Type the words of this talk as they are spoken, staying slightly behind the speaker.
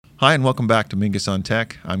Hi, and welcome back to Mingus on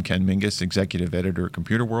Tech. I'm Ken Mingus, Executive Editor at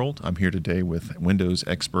Computer World. I'm here today with Windows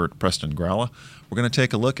expert Preston Gralla. We're going to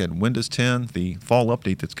take a look at Windows 10, the fall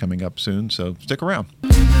update that's coming up soon, so stick around.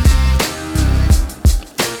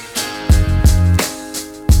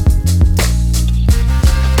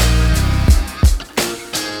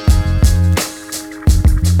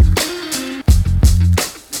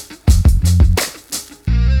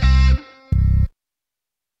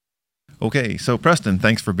 Okay, so Preston,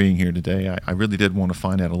 thanks for being here today. I really did want to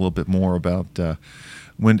find out a little bit more about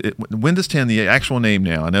Windows 10, the actual name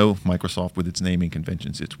now. I know Microsoft with its naming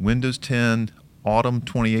conventions. It's Windows 10 Autumn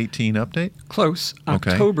 2018 update? Close.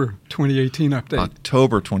 Okay. October 2018 update.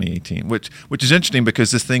 October 2018, which is interesting because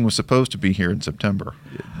this thing was supposed to be here in September,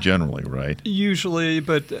 generally, right? Usually,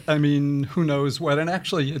 but I mean, who knows what. And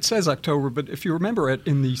actually, it says October, but if you remember it,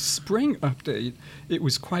 in the spring update, it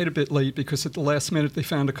was quite a bit late because at the last minute they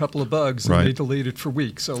found a couple of bugs and they delayed it for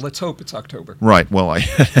weeks. So let's hope it's October. Right. Well,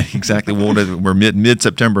 exactly. We're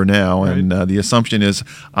mid-September now, right. And the assumption is,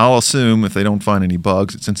 I'll assume if they don't find any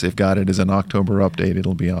bugs, since they've got it as an October update,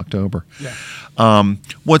 it'll be October. Yeah.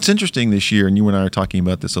 What's interesting this year, and you and I were talking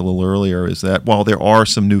about this a little earlier, is that while there are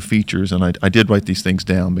some new features, and I did write these things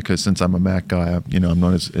down because since I'm a Mac guy, I'm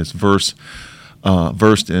not as versed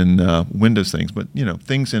in Windows things, but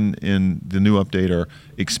things in the new update are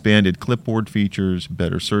expanded clipboard features,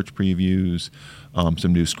 better search previews,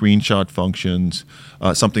 some new screenshot functions.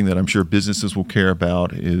 Something that I'm sure businesses will care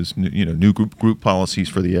about is new group policies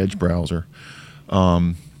for the Edge browser.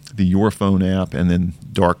 The Your Phone app, and then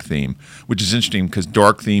Dark Theme, which is interesting because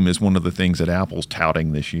Dark Theme is one of the things that Apple's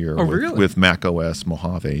touting this year with Mac OS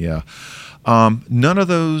Mojave. Yeah, none of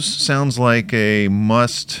those sounds like a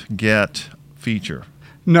must-get feature.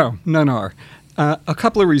 No, none are. A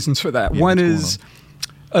couple of reasons for that. One is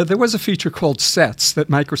there was a feature called Sets that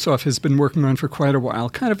Microsoft has been working on for quite a while.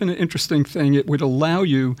 Kind of an interesting thing. It would allow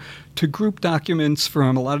you to group documents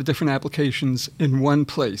from a lot of different applications in one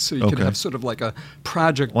place. So you could have sort of like a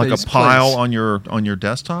project-based like a pile on your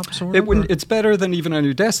desktop, sort of? It's better than even on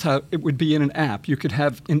your desktop. It would be in an app. You could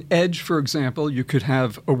have in Edge, for example, you could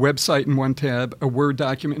have a website in one tab, a Word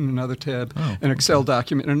document in another tab, an Excel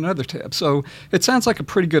document in another tab. So it sounds like a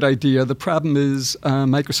pretty good idea. The problem is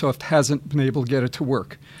Microsoft hasn't been able to get it to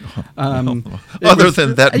work. Other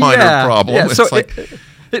than that minor problem. Yeah, so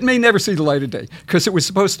it may never see the light of day because it was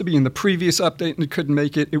supposed to be in the previous update and it couldn't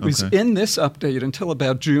make it. It was in this update until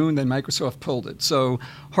about June, then Microsoft pulled it. So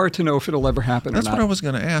hard to know if it'll ever happen or not. That's what I was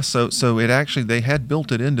going to ask. So it actually, they had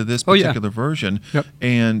built it into this particular version. Yep.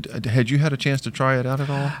 And had you had a chance to try it out at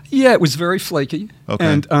all? Yeah, it was very flaky. Okay.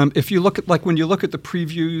 And if you look at, when you look at the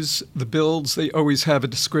previews, the builds, they always have a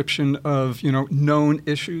description of, known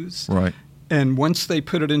issues. Right. And once they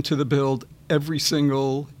put it into the build, every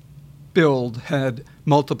single build had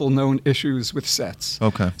multiple known issues with Sets.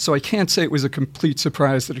 Okay. So I can't say it was a complete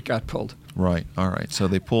surprise that it got pulled. Right. All right. So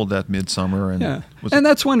they pulled that midsummer. And and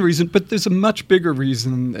that's one reason. But there's a much bigger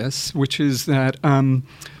reason than this, which is that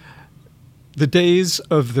the days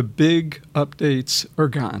of the big updates are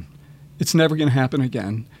gone. It's never going to happen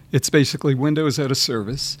again. It's basically Windows at a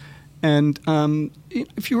service. And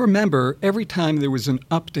if you remember, every time there was an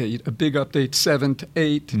update, a big update, 7 to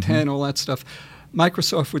 8 to 10, all that stuff,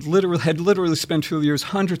 Microsoft had literally spent 2 years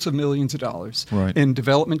hundreds of millions of dollars in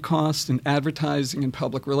development costs and advertising and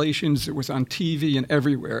public relations. It was on TV and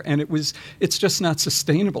everywhere, and it's just not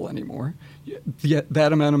sustainable anymore.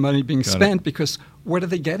 That amount of money being spent because what are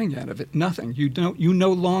they getting out of it? Nothing. You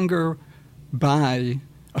no longer buy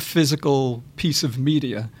a physical piece of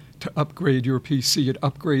media to upgrade your PC. It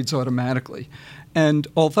upgrades automatically. And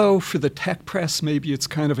although for the tech press maybe it's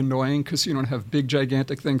kind of annoying because you don't have big,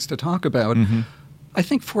 gigantic things to talk about, I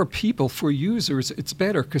think for people, for users, it's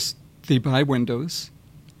better because they buy Windows,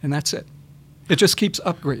 and that's it. It just keeps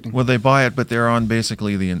upgrading. Well, they buy it, but they're on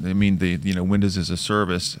basically Windows as a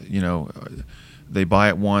service. They buy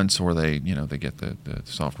it once, or they get the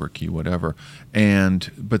software key, whatever,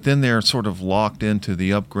 but then they're sort of locked into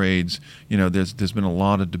the upgrades. There's been a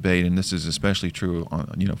lot of debate, and this is especially true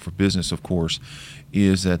for business, of course,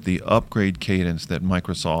 is that the upgrade cadence that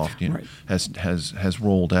Microsoft has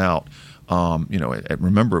rolled out.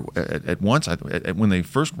 Remember, at once, when they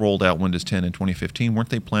first rolled out Windows 10 in 2015, weren't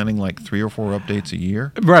they planning like 3 or 4 updates a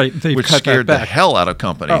year? Right. Which scared the hell out of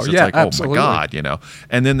companies. It's like, absolutely. Oh my God,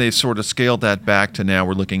 And then they sort of scaled that back to now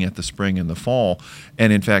we're looking at the spring and the fall.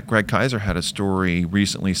 And in fact, Greg Kaiser had a story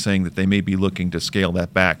recently saying that they may be looking to scale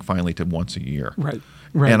that back finally to once a year. Right.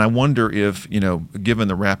 And I wonder if, given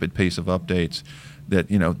the rapid pace of updates, that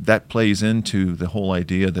that plays into the whole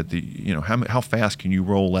idea that how fast can you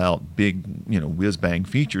roll out big whiz bang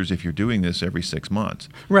features if you're doing this every 6 months?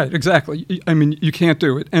 Right, exactly. I mean, you can't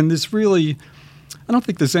do it, and there's really, I don't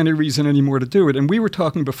think there's any reason anymore to do it. And we were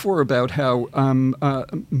talking before about how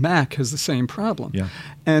Mac has the same problem. Yeah.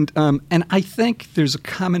 And I think there's a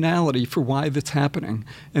commonality for why that's happening,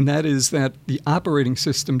 and that is that the operating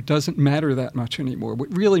system doesn't matter that much anymore.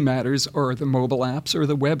 What really matters are the mobile apps or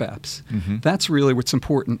the web apps. Mm-hmm. That's really what's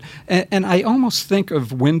important. And I almost think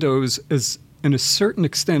of Windows as, in a certain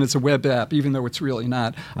extent, it's a web app, even though it's really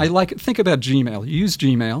not. I like it. Think about Gmail. You use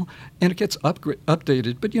Gmail, and it gets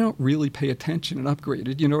updated, but you don't really pay attention and upgrade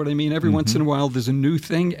it. You know what I mean? Every once in a while, there's a new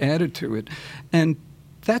thing added to it. And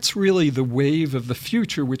that's really the wave of the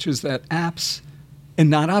future, which is that apps and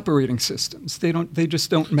not operating systems. They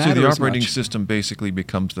just don't matter as much. So the operating system basically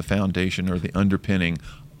becomes the foundation or the underpinning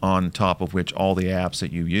on top of which all the apps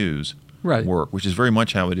that you use work, which is very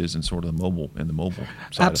much how it is in sort of the mobile side.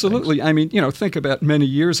 Absolutely. Of things. I mean, think about many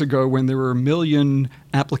years ago when there were 1 million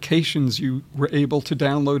applications you were able to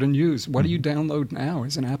download and use. What do you download now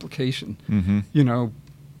as an application?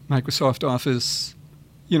 Microsoft Office,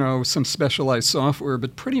 some specialized software,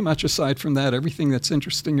 but pretty much aside from that, everything that's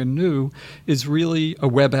interesting and new is really a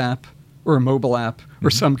web app or a mobile app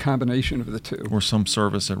or some combination of the two. Or some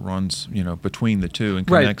service that runs, between the two and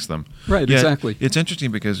connects them. Right, exactly. It's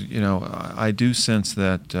interesting because, I do sense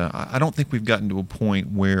that I don't think we've gotten to a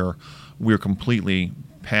point where we're completely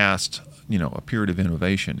past, a period of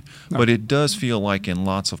innovation. No. But it does feel like in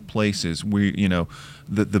lots of places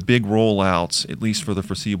the big rollouts, at least for the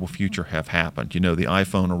foreseeable future, have happened. The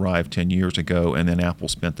iPhone arrived 10 years ago, and then Apple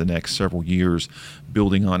spent the next several years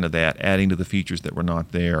building onto that, adding to the features that were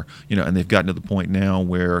not there. And they've gotten to the point now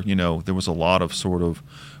where, there was a lot of sort of,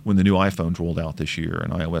 when the new iPhones rolled out this year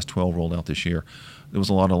and iOS 12 rolled out this year, there was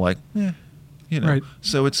a lot of like, Right.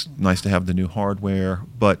 So it's nice to have the new hardware,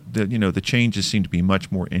 but the changes seem to be much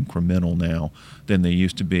more incremental now than they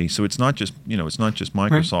used to be. So it's not just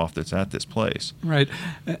Microsoft that's at this place. Right.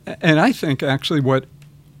 And I think actually what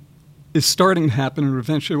is starting to happen and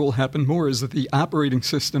eventually will happen more is that the operating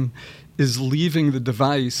system is leaving the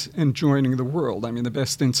device and joining the world. I mean, the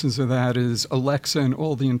best instance of that is Alexa and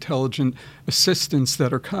all the intelligent assistants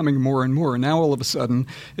that are coming more and more. And now all of a sudden,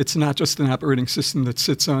 it's not just an operating system that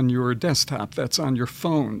sits on your desktop, that's on your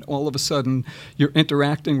phone. All of a sudden, you're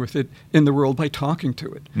interacting with it in the world by talking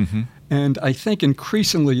to it. Mm-hmm. And I think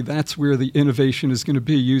increasingly that's where the innovation is going to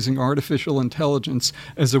be, using artificial intelligence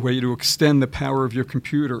as a way to extend the power of your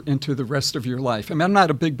computer into the rest of your life. I mean, I'm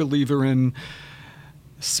not a big believer in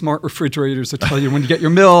smart refrigerators that tell you when to get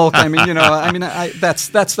your milk. I mean, that's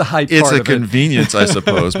the hype part of it. It's a convenience, I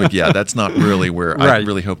suppose, but yeah, that's not really where. Right. I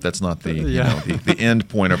really hope that's not the the end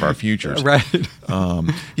point of our futures. Right.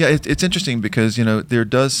 It's interesting because there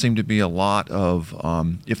does seem to be a lot of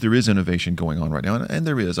if there is innovation going on right now, and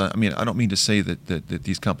there is. I mean, I don't mean to say that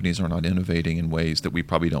these companies are not innovating in ways that we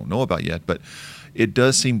probably don't know about yet, but it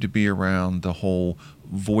does seem to be around the whole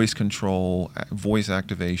voice control, voice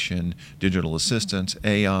activation, digital assistants,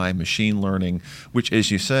 AI, machine learning, which,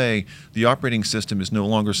 as you say, the operating system is no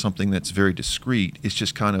longer something that's very discrete. It's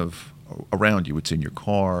just kind of around you. It's in your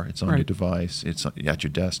car. It's on your device. It's at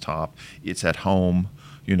your desktop. It's at home,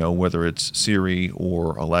 whether it's Siri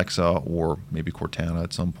or Alexa or maybe Cortana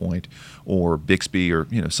at some point or Bixby or,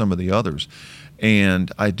 some of the others.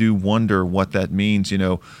 And I do wonder what that means.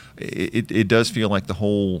 It does feel like the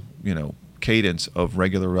whole, cadence of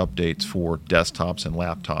regular updates for desktops and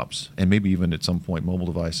laptops, and maybe even at some point mobile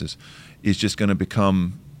devices, is just going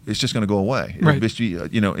to go away. Right.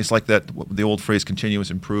 It's like the old phrase continuous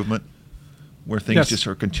improvement, where things just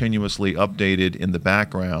are continuously updated in the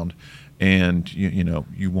background, and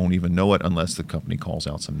you won't even know it unless the company calls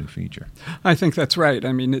out some new feature. I think that's right.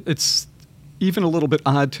 I mean, it's even a little bit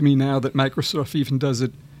odd to me now that Microsoft even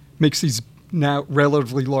makes these now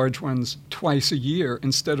relatively large ones twice a year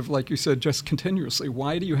instead of, like you said, just continuously.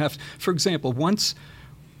 Why do you have, for example, once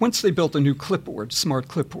they built a new clipboard, smart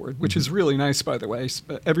clipboard, which is really nice, by the way.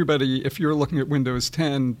 Everybody, if you're looking at Windows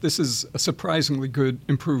 10, this is a surprisingly good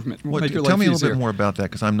improvement. Tell me a little bit more about that,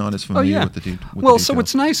 because I'm not as familiar with the details. So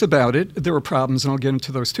what's nice about it, there are problems, and I'll get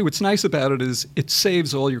into those too. What's nice about it is it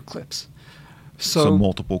saves all your clips. So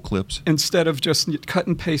multiple clips. Instead of just cut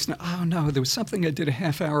and paste. Oh, no, there was something I did a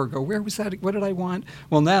half hour ago. Where was that? What did I want?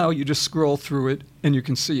 Well, now you just scroll through it and you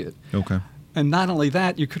can see it. Okay. And not only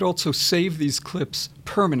that, you could also save these clips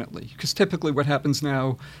permanently. Because typically what happens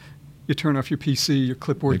now, you turn off your PC, your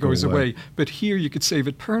clipboard goes away. But here you could save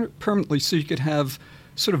it permanently, so you could have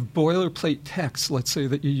sort of boilerplate text, let's say,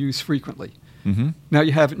 that you use frequently. Now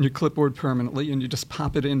you have it in your clipboard permanently, and you just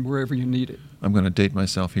pop it in wherever you need it. I'm going to date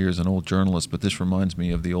myself here as an old journalist, but this reminds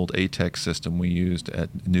me of the old ATEX system we used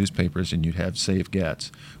at newspapers, and you'd have save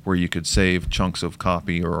gets, where you could save chunks of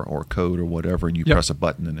copy or code or whatever, and you press a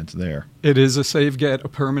button and it's there. It is a save get, a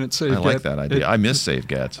permanent save get. I like that idea. I miss save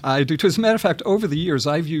gets. I do too. As a matter of fact, over the years,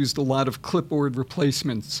 I've used a lot of clipboard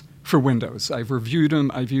replacements for Windows. I've reviewed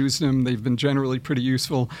them, I've used them, they've been generally pretty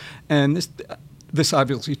useful, and this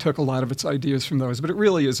obviously took a lot of its ideas from those, but it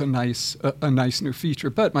really is a nice new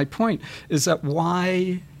feature. But my point is that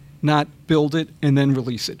why not build it and then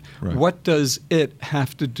release it? Right. What does it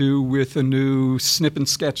have to do with a new snip and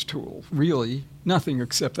sketch tool? Really, nothing,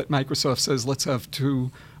 except that Microsoft says let's have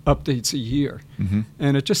 2 updates a year.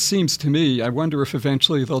 And it just seems to me, I wonder if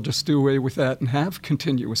eventually they'll just do away with that and have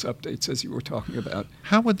continuous updates, as you were talking about.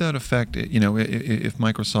 How would that affect it? If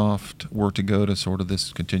Microsoft were to go to sort of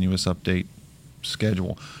this continuous update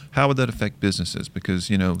schedule, how would that affect businesses? Because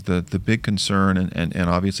the big concern, and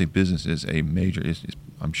obviously business is a major,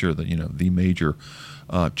 I'm sure that the major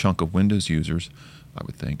chunk of Windows users, I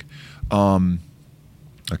would think. I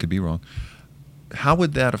could be wrong. How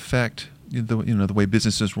would that affect the way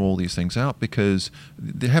businesses roll these things out? Because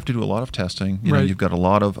they have to do a lot of testing. You've got a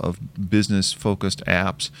lot of business-focused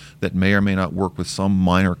apps that may or may not work with some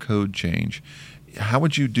minor code change. How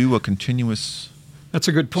would you do a continuous That's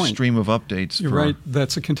a good point. Stream of updates? You're right.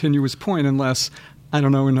 That's a continuous point, unless I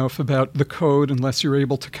don't know enough about the code, unless you're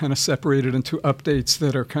able to kind of separate it into updates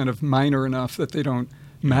that are kind of minor enough that they don't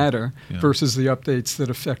matter versus the updates that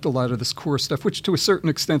affect a lot of this core stuff, which to a certain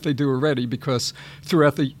extent they do already, because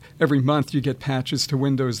throughout every month you get patches to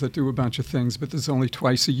Windows that do a bunch of things, but there's only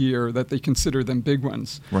twice a year that they consider them big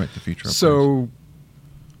ones. Right, the feature updates. So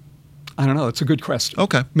I don't know. It's a good question.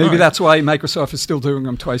 Okay. Maybe that's why Microsoft is still doing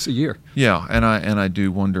them twice a year. Yeah, and I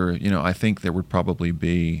do wonder, I think there would probably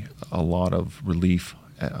be a lot of relief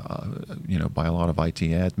by a lot of IT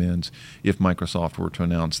admins if Microsoft were to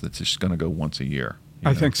announce that it's just going to go once a year.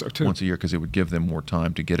 I think so too. Once a year, because it would give them more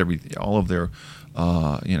time to get all of their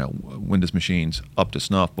Windows machines up to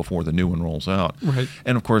snuff before the new one rolls out. Right.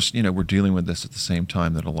 And of course, we're dealing with this at the same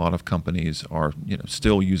time that a lot of companies are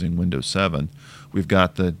still using Windows 7. We've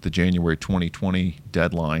got the January 2020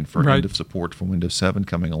 deadline for end of support for Windows 7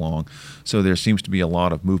 coming along. So there seems to be a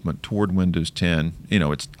lot of movement toward Windows 10.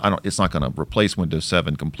 It's not going to replace Windows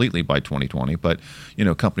 7 completely by 2020, but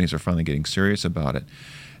companies are finally getting serious about it.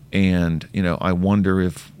 And I wonder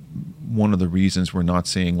if one of the reasons we're not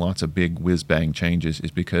seeing lots of big whiz-bang changes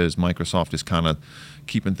is because Microsoft is kind of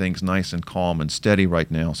keeping things nice and calm and steady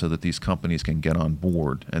right now, so that these companies can get on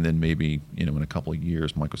board, and then maybe in a couple of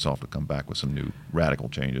years Microsoft will come back with some new radical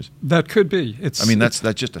changes. That could be.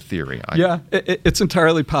 That's just a theory. It's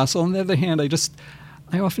entirely possible. On the other hand,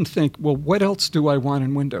 I often think, well, what else do I want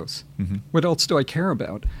in Windows? Mm-hmm. What else do I care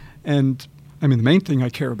about? And the main thing I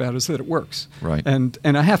care about is that it works. Right. And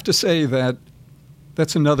I have to say that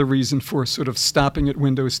that's another reason for sort of stopping at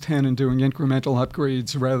Windows 10 and doing incremental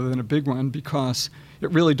upgrades rather than a big one, because it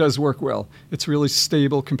really does work well. It's really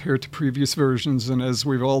stable compared to previous versions, and as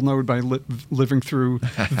we've all known by living through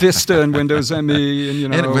Vista and Windows ME,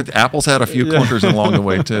 and Apple's had a few clunkers along the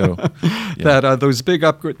way too. That those big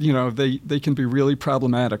upgrades, they can be really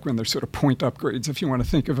problematic when they're sort of point upgrades, if you want to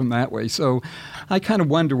think of them that way. So I kind of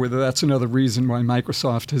wonder whether that's another reason why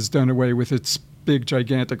Microsoft has done away with its big,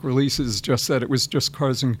 gigantic releases, just that it was just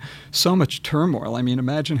causing so much turmoil.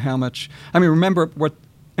 Imagine how much. Remember what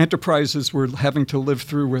enterprises were having to live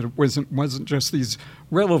through, where it wasn't just these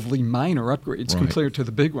relatively minor upgrades compared to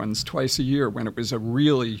the big ones twice a year, when it was a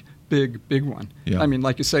really big one. Yeah.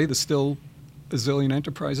 Like you say, there's still a zillion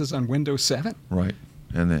enterprises on Windows 7. Right.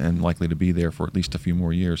 And likely to be there for at least a few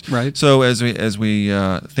more years. Right. So as we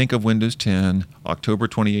think of Windows 10, October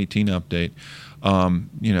 2018 update,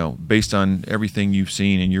 based on everything you've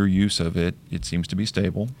seen and your use of it, it seems to be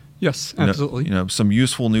stable. Yes, absolutely. Some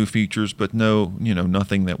useful new features, but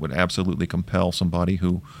nothing that would absolutely compel somebody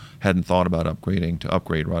who hadn't thought about upgrading to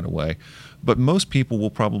upgrade right away. But most people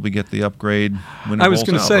will probably get the upgrade when it rolls out, right? I was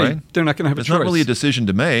going to say, they're not going to have a choice. It's not really a decision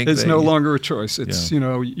to make. It's no longer a choice. It's,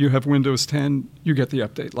 you have Windows 10, you get the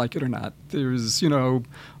update, like it or not. There's,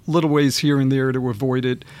 little ways here and there to avoid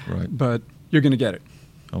it, but you're going to get it.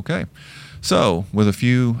 Okay. So, with a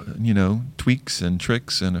few, tweaks and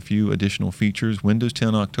tricks and a few additional features, Windows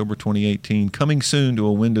 10 October 2018, coming soon to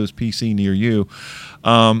a Windows PC near you.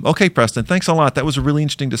 Okay, Preston, thanks a lot. That was a really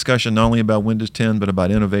interesting discussion, not only about Windows 10, but about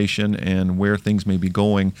innovation and where things may be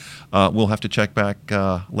going. We'll have to check back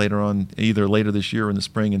later on, either later this year or in the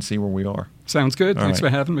spring, and see where we are. Sounds good. Thanks for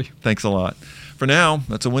having me. Thanks a lot. For now,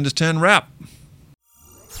 that's a Windows 10 wrap.